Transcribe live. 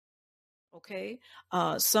Okay.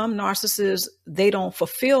 Some narcissists, they don't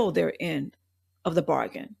fulfill their end of the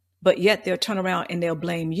bargain, but yet they'll turn around and they'll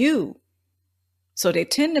blame you. So they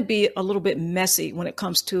tend to be a little bit messy when it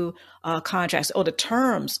comes to contracts or the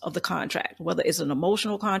terms of the contract, whether it's an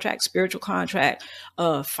emotional contract, spiritual contract,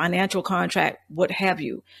 financial contract, what have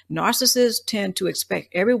you. Narcissists tend to expect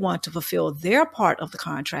everyone to fulfill their part of the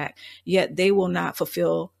contract, yet they will not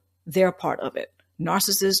fulfill their part of it.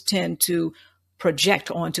 Narcissists tend to project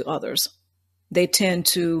onto others. They tend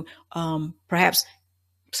to perhaps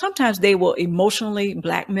sometimes they will emotionally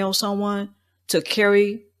blackmail someone to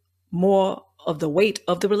carry more of the weight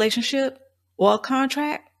of the relationship or a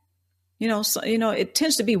contract. It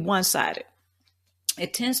tends to be one-sided.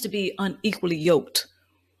 It tends to be unequally yoked.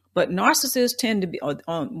 But narcissists tend to be,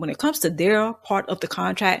 when it comes to their part of the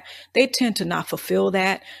contract, they tend to not fulfill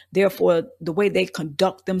that. Therefore, the way they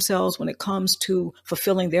conduct themselves when it comes to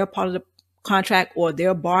fulfilling their part of the contract or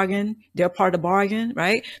their bargain, their part of the bargain,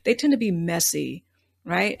 right? They tend to be messy,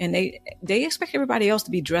 right? And they expect everybody else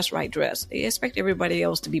to be dressed. They expect everybody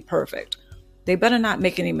else to be perfect. They better not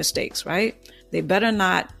make any mistakes, right? They better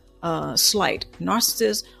not slight.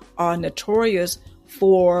 Narcissists are notorious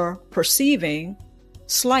for perceiving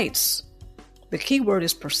slights. The key word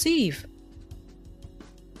is perceive,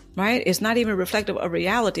 right? It's not even reflective of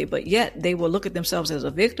reality, but yet they will look at themselves as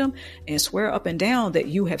a victim and swear up and down that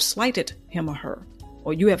you have slighted him or her,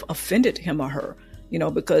 or you have offended him or her,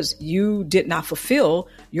 because you did not fulfill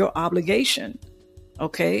your obligation.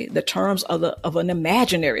 Okay. The terms of an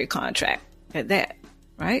imaginary contract at that,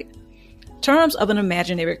 right? Terms of an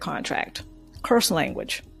imaginary contract: curse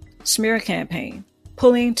language, smear campaign,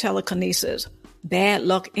 pulling telekinesis, bad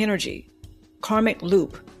luck energy, karmic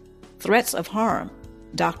loop, threats of harm,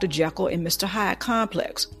 Dr. Jekyll and Mr. Hyde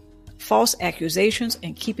complex, false accusations,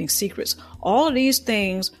 and keeping secrets. All of these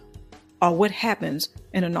things are what happens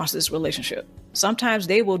in a narcissist relationship. Sometimes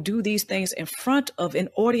they will do these things in front of an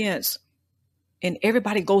audience, and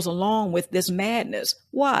everybody goes along with this madness.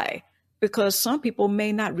 Why? Because some people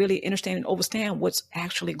may not really understand and understand what's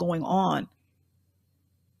actually going on,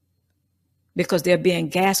 because they're being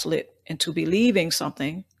gaslit into believing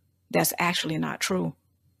something that's actually not true.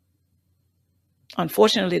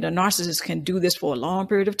 Unfortunately, the narcissist can do this for a long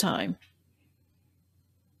period of time.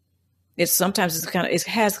 It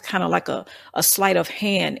has kind of like a sleight of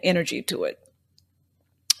hand energy to it.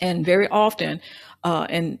 And very often,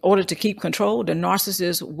 in order to keep control, the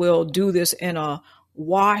narcissist will do this in a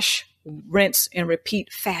wash, rinse, and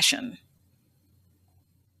repeat fashion.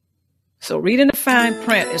 So reading the fine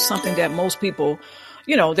print is something that most people,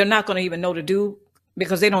 they're not going to even know to do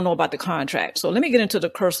because they don't know about the contract. So let me get into the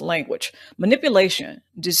curse language: manipulation,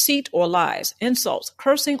 deceit or lies, insults,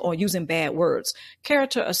 cursing or using bad words,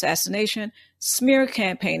 character assassination, smear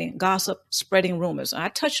campaigning, gossip, spreading rumors. I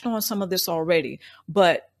touched on some of this already,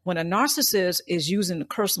 but when a narcissist is using the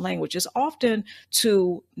curse language, it's often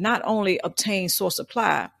to not only obtain source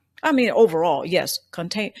supply, overall, yes,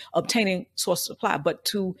 obtaining source supply, but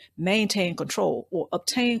to maintain control or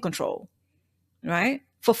obtain control, right?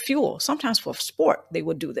 For fuel, sometimes for sport, they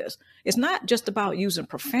would do this. It's not just about using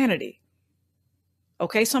profanity.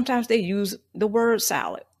 Okay, sometimes they use the word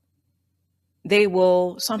salad. They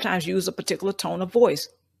will sometimes use a particular tone of voice.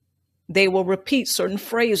 They will repeat certain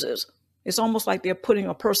phrases. It's almost like they're putting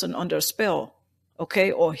a person under a spell,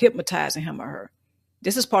 okay, or hypnotizing him or her.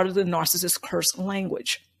 This is part of the narcissist curse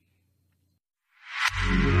language.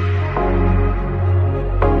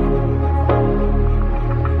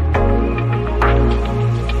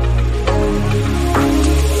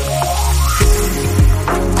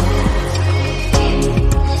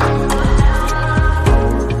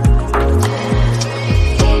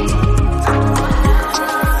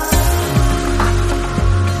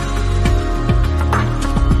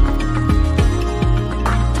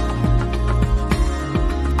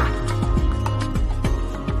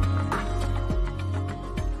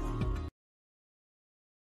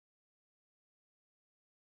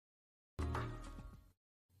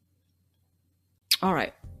 All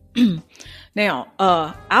right. Now,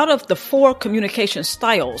 out of the 4 communication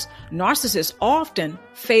styles, narcissists often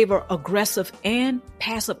favor aggressive and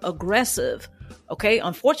passive aggressive. Okay.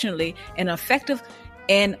 Unfortunately, an effective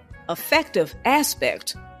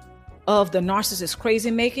aspect of the narcissist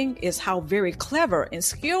crazy making is how very clever and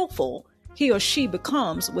skillful he or she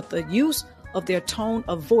becomes with the use of their tone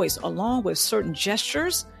of voice, along with certain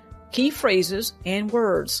gestures, key phrases, and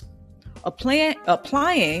words.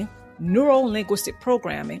 Applying neuro-linguistic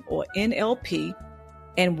programming, or NLP,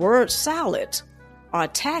 and word salad are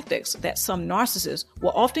tactics that some narcissists will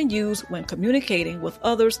often use when communicating with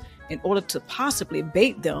others in order to possibly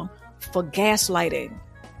bait them for gaslighting.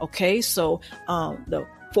 Okay, so the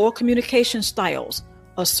four communication styles: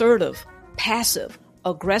 assertive, passive,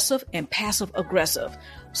 aggressive, and passive aggressive.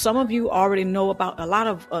 Some of you already know about, a lot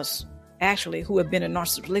of us actually who have been in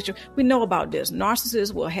narcissistic relationship, we know about this.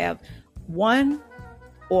 Narcissists will have one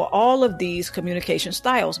or all of these communication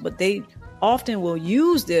styles, but they often will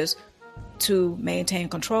use this to maintain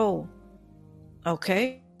control.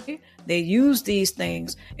 Okay? They use these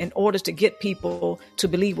things in order to get people to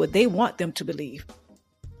believe what they want them to believe.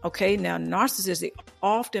 Okay, now narcissists, they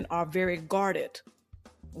often are very guarded.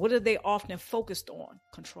 What are they often focused on?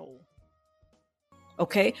 Control.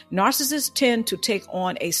 Okay, narcissists tend to take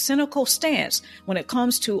on a cynical stance when it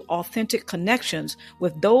comes to authentic connections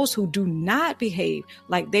with those who do not behave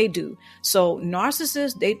like they do. So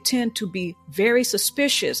narcissists, they tend to be very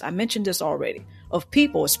suspicious, I mentioned this already, of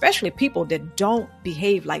people, especially people that don't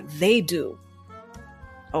behave like they do.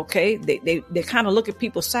 Okay, they kind of look at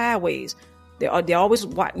people sideways. They always,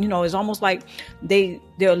 it's almost like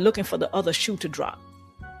they're looking for the other shoe to drop.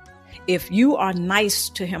 If you are nice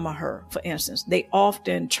to him or her, for instance, they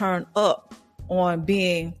often turn up on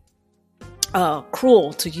being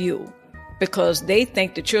cruel to you because they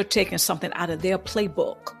think that you're taking something out of their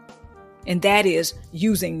playbook, and that is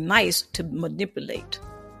using nice to manipulate.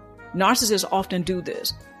 Narcissists often do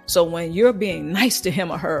this. So when you're being nice to him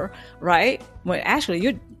or her, right, when actually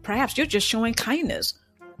you're just showing kindness,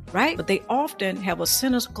 right? But they often have a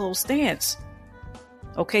cynical stance.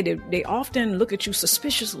 Okay, they often look at you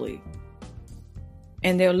suspiciously,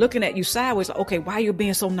 and they're looking at you sideways. Like, okay, why are you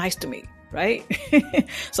being so nice to me, right?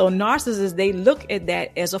 So narcissists, they look at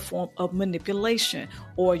that as a form of manipulation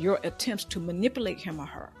or your attempts to manipulate him or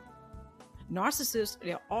her. Narcissists,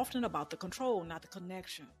 they're often about the control, not the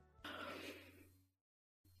connection.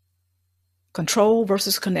 Control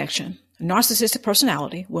versus connection. Narcissistic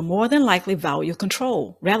personality will more than likely value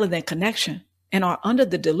control rather than connection and are under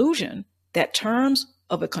the delusion that terms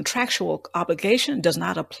of a contractual obligation does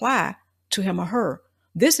not apply to him or her.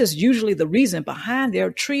 This is usually the reason behind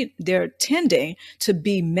their tending to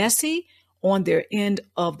be messy on their end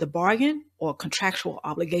of the bargain or contractual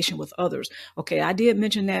obligation with others. Okay, I did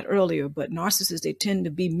mention that earlier, but narcissists, they tend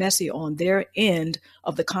to be messy on their end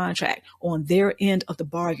of the contract, on their end of the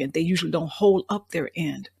bargain. They usually don't hold up their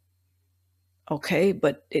end. Okay,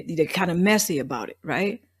 but they're kind of messy about it,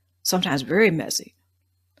 right? Sometimes very messy,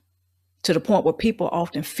 to the point where people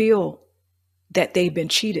often feel that they've been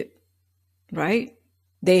cheated, right?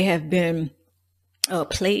 They have been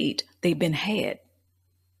played, they've been had.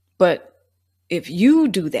 But if you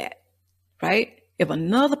do that, right? If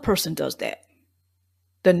another person does that,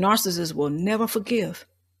 the narcissist will never forgive,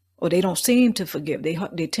 or they don't seem to forgive.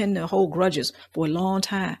 They tend to hold grudges for a long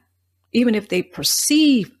time, even if they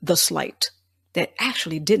perceive the slight that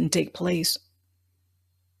actually didn't take place.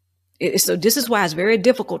 So this is why it's very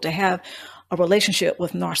difficult to have a relationship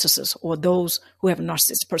with narcissists or those who have a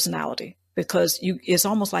narcissistic personality, because it's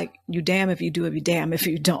almost like you damn if you do, if you damn if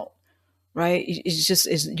you don't, right?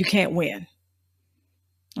 You can't win,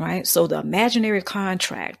 right? So the imaginary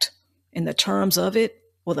contract in the terms of it,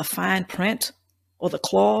 or the fine print, or the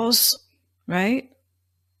clause, right?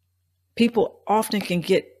 People often can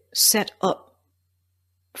get set up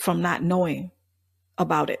from not knowing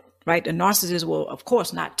about it, right? The narcissist will, of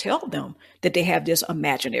course, not tell them that they have this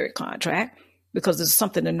imaginary contract, because it's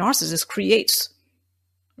something the narcissist creates,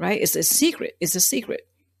 right? It's a secret. It's a secret.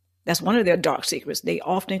 That's one of their dark secrets. They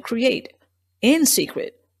often create in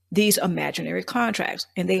secret these imaginary contracts,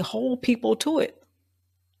 and they hold people to it,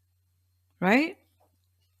 right?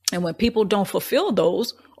 And when people don't fulfill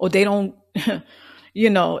those, or they don't,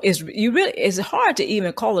 it's hard to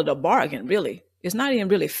even call it a bargain, really. It's not even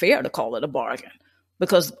really fair to call it a bargain,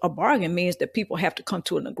 because a bargain means that people have to come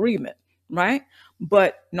to an agreement, right?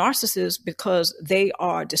 But narcissists, because they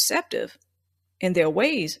are deceptive in their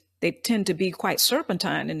ways, they tend to be quite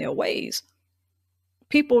serpentine in their ways.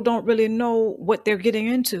 People don't really know what they're getting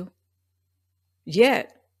into.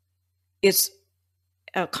 Yet, it's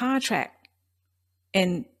a contract.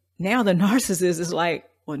 And now the narcissist is like,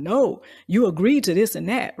 well, no, you agreed to this and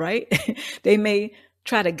that, right? They may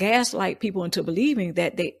try to gaslight people into believing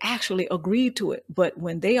that they actually agreed to it. But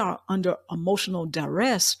when they are under emotional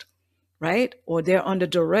duress, right, or they're under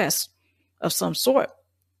duress of some sort,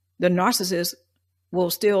 the narcissist will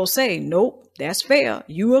still say, nope, that's fair.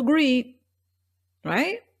 You agreed,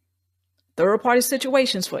 right? Third party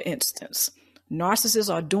situations, for instance,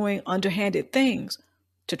 narcissists are doing underhanded things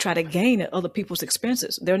to try to gain at other people's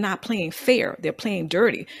expenses. They're not playing fair. They're playing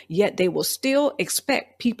dirty. Yet they will still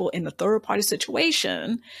expect people in the third party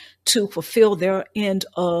situation to fulfill their end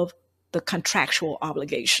of the contractual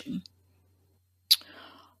obligation.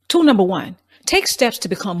 Tool number one, Take steps to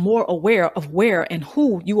become more aware of where and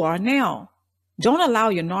who you are now. Don't allow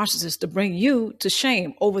your narcissist to bring you to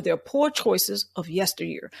shame over their poor choices of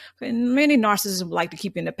yesteryear. And many narcissists like to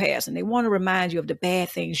keep in the past, and they want to remind you of the bad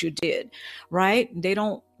things you did, right? They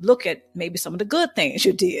don't look at maybe some of the good things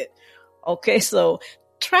you did. Okay, so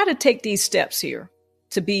try to take these steps here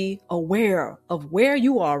to be aware of where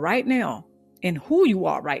you are right now and who you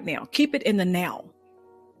are right now. Keep it in the now.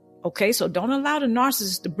 Okay, so don't allow the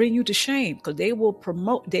narcissist to bring you to shame, because they will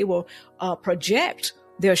project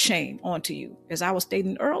their shame onto you. As I was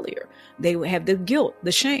stating earlier, they will have the guilt,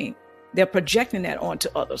 the shame. They're projecting that onto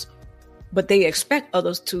others, but they expect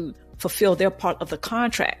others to fulfill their part of the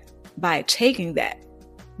contract by taking that.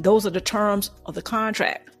 Those are the terms of the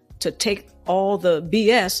contract, to take all the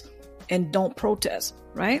BS and don't protest,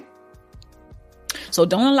 right? So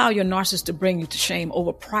don't allow your narcissist to bring you to shame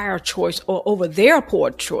over prior choice or over their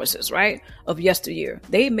poor choices, right, of yesteryear.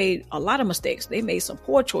 They made a lot of mistakes. They made some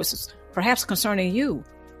poor choices, perhaps concerning you.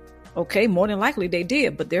 Okay, more than likely they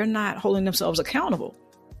did, but they're not holding themselves accountable.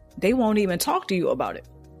 They won't even talk to you about it,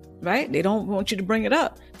 right? They don't want you to bring it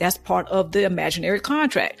up. That's part of the imaginary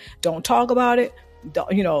contract. Don't talk about it.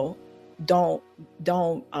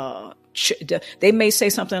 They may say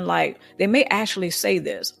something like, they may actually say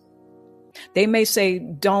this. They may say,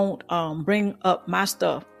 don't bring up my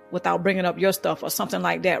stuff without bringing up your stuff, or something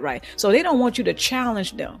like that, right? So they don't want you to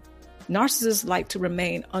challenge them. Narcissists like to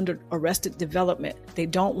remain under arrested development. They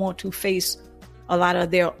don't want to face a lot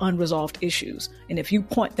of their unresolved issues. And if you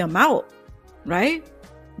point them out, right,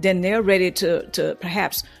 then they're ready to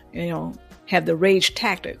perhaps, have the rage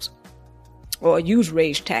tactics, or use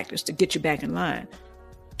rage tactics to get you back in line.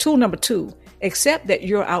 Tool number 2, accept that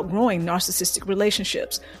you're outgrowing narcissistic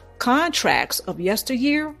relationships. Contracts of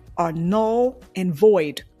yesteryear are null and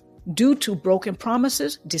void due to broken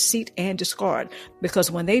promises, deceit, and discard.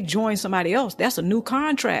 Because when they join somebody else, that's a new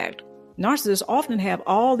contract. Narcissists often have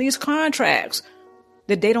all these contracts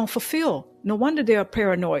that they don't fulfill. No wonder they're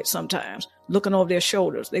paranoid sometimes, looking over their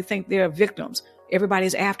shoulders. They think they're victims.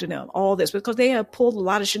 Everybody's after them, all this, because they have pulled a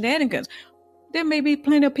lot of shenanigans. There may be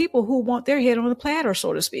plenty of people who want their head on the platter,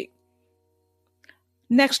 so to speak.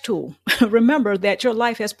 Next tool, remember that your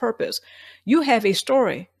life has purpose. You have a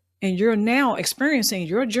story, and you're now experiencing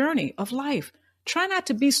your journey of life. Try not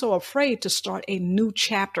to be so afraid to start a new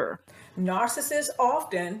chapter. Narcissists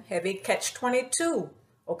often have a catch-22,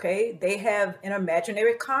 okay? They have an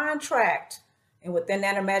imaginary contract, and within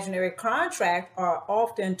that imaginary contract are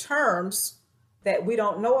often terms that we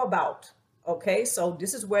don't know about, okay? So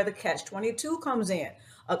this is where the catch-22 comes in.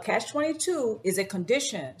 A catch-22 is a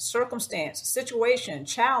condition, circumstance, situation,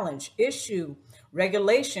 challenge, issue,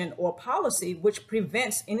 regulation, or policy which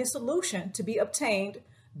prevents any solution to be obtained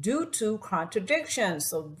due to contradictions.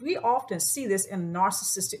 So we often see this in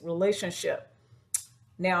narcissistic relationship.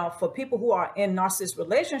 Now, for people who are in narcissist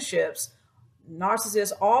relationships,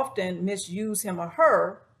 narcissists often misuse him or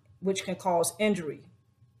her, which can cause injury.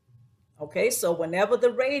 Okay, so whenever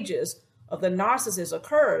the rages of the narcissist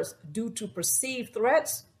occurs due to perceived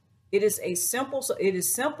threats, it is simple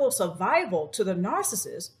survival to the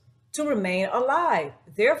narcissist to remain alive.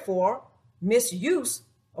 Therefore, misuse,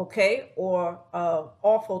 okay, or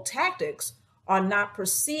awful tactics are not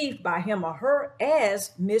perceived by him or her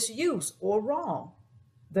as misuse or wrong.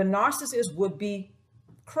 The narcissist would be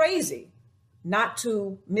crazy not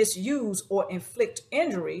to misuse or inflict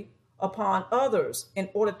injury upon others in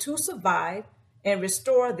order to survive and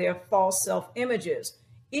restore their false self-images,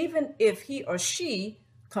 even if he or she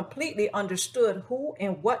completely understood who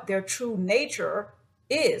and what their true nature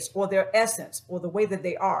is, or their essence, or the way that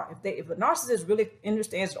they are. If a narcissist really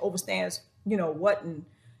understands and understands,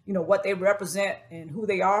 what they represent and who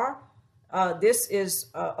they are, this is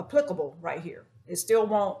applicable right here. It still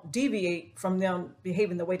won't deviate from them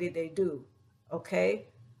behaving the way that they do. Okay,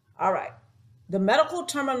 all right. The medical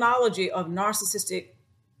terminology of narcissistic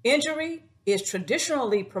injury is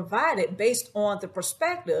traditionally provided based on the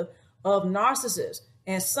perspective of narcissists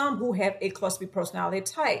and some who have a cluster B personality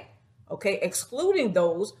type, okay, excluding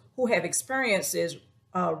those who have experiences,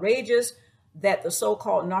 rages that the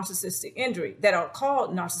so-called narcissistic injury, that are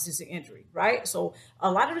called narcissistic injury, right? So a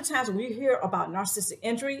lot of the times when we hear about narcissistic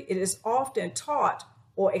injury, it is often taught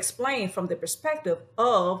or explained from the perspective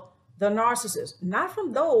of the narcissist, not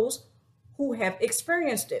from those who have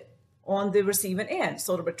experienced it on the receiving end.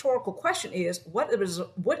 So the rhetorical question is, what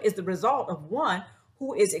is the result of one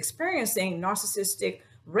who is experiencing narcissistic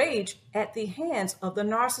rage at the hands of the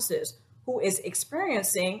narcissist, who is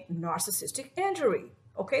experiencing narcissistic injury?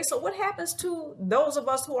 Okay, so what happens to those of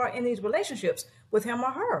us who are in these relationships with him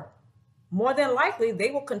or her? More than likely, they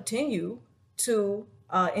will continue to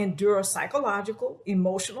endure psychological,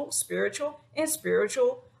 emotional,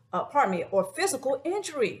 or physical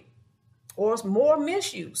injury or more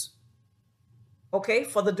misuse, okay,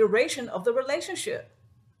 for the duration of the relationship.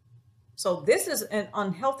 So this is an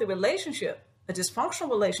unhealthy relationship, a dysfunctional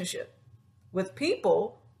relationship with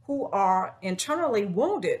people who are internally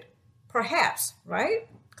wounded, perhaps, right?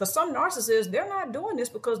 Because some narcissists, they're not doing this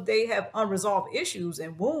because they have unresolved issues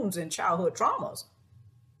and wounds and childhood traumas.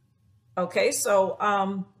 Okay, so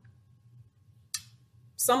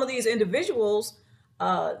some of these individuals,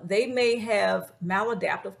 they may have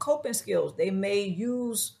maladaptive coping skills. They may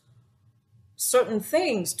use certain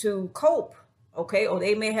things to cope, okay, or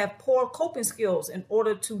they may have poor coping skills in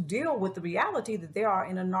order to deal with the reality that they are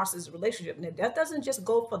in a narcissist relationship. And that doesn't just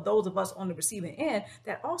go for those of us on the receiving end,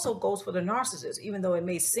 that also goes for the narcissist, even though it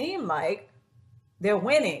may seem like they're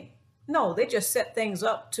winning. No, they just set things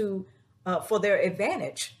up to for their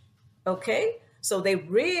advantage, okay? So they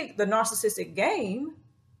rig the narcissistic game,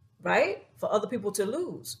 right, for other people to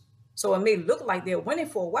lose. So it may look like they're winning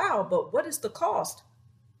for a while, but what is the cost?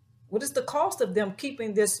 What is the cost of them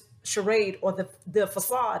keeping this charade or the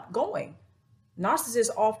facade going? Narcissists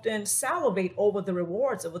often salivate over the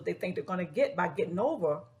rewards of what they think they're going to get by getting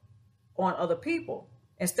over on other people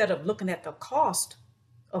instead of looking at the cost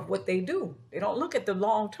of what they do. They don't look at the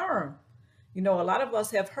long term. You know, a lot of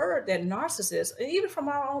us have heard that narcissists, and even from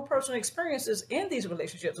our own personal experiences in these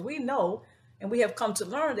relationships, we know and we have come to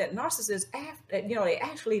learn that narcissists, they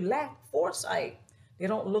actually lack foresight. They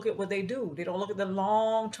don't look at what they do. They don't look at the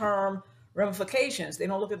long-term ramifications. They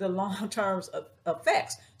don't look at the long-term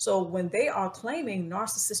effects. So when they are claiming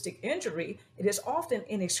narcissistic injury, it is often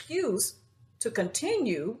an excuse to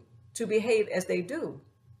continue to behave as they do.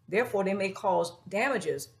 Therefore, they may cause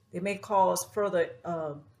damages. They may cause further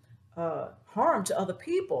harm to other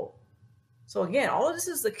people. So again, all of this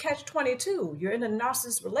is the catch-22. You're in a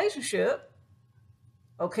narcissist relationship.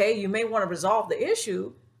 Okay, you may want to resolve the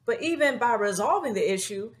issue, but even by resolving the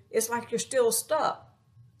issue, it's like you're still stuck.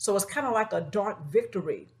 So it's kind of like a dark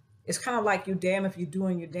victory. It's kind of like you damn if you do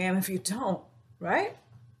and you damn if you don't, right?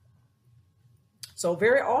 So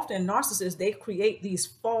very often narcissists, they create these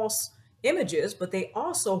false images, but they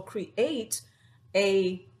also create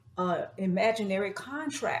a imaginary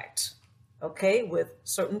contract, okay, with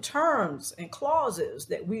certain terms and clauses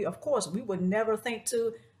that we would never think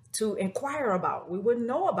to inquire about. We wouldn't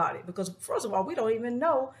know about it because, first of all, we don't even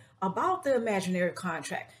know about the imaginary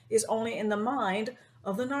contract. It's only in the mind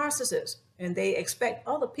of the narcissist, and they expect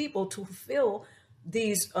other people to fulfill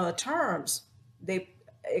these terms. They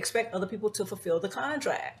expect other people to fulfill the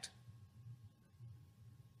contract.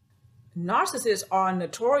 Narcissists are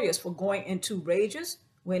notorious for going into rages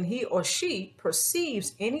when he or she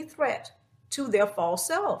perceives any threat to their false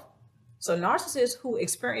self. So narcissists who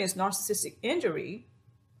experience narcissistic injury,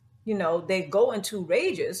 they go into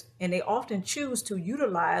rages and they often choose to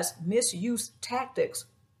utilize misuse tactics,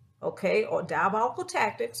 okay, or diabolical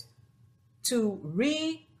tactics to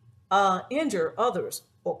injure others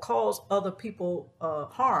or cause other people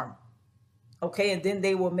harm, okay, and then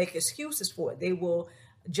they will make excuses for it. They will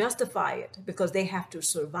justify it because they have to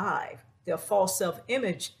survive. Their false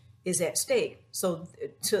self-image is at stake. So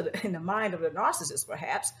in the mind of the narcissist,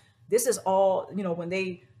 perhaps, this is all, when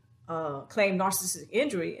they claim narcissistic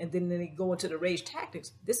injury and then they go into the rage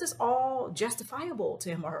tactics, this is all justifiable to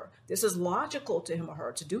him or her. This is logical to him or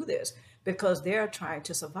her to do this because they're trying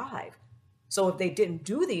to survive. So if they didn't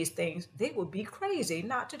do these things, they would be crazy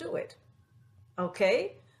not to do it.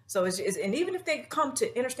 Okay? So and even if they come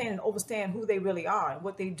to understand and understand who they really are and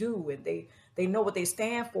what they do, and they know what they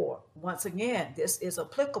stand for, once again, this is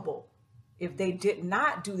applicable. If they did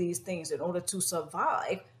not do these things in order to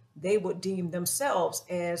survive, they would deem themselves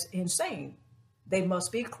as insane. They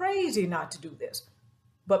must be crazy not to do this.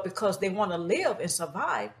 But because they want to live and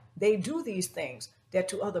survive, they do these things that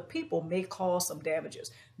to other people may cause some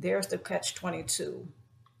damages. There's the catch-22.